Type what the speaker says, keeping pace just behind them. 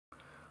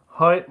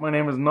Hi, my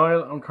name is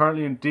Niall. I'm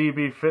currently in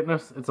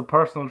DBFitness. It's a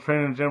personal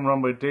training gym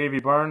run by Davey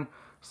Byrne.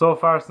 So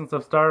far since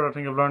I've started, I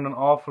think I've learned an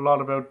awful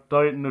lot about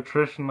diet and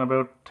nutrition,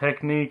 about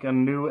technique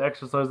and new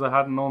exercise I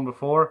hadn't known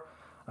before.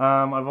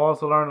 I've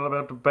also learned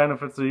about the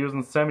benefits of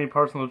using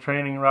semi-personal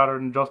training rather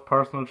than just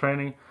personal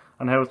training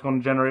and how it's going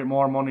to generate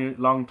more money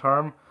long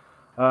term.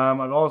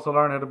 I've also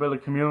learned how to build a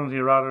community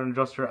rather than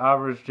just your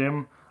average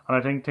gym. And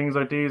I think things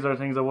like these are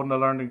things I wouldn't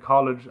have learned in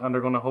college, and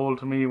they're going to hold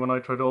to me when I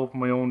try to open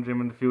my own gym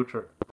in the future.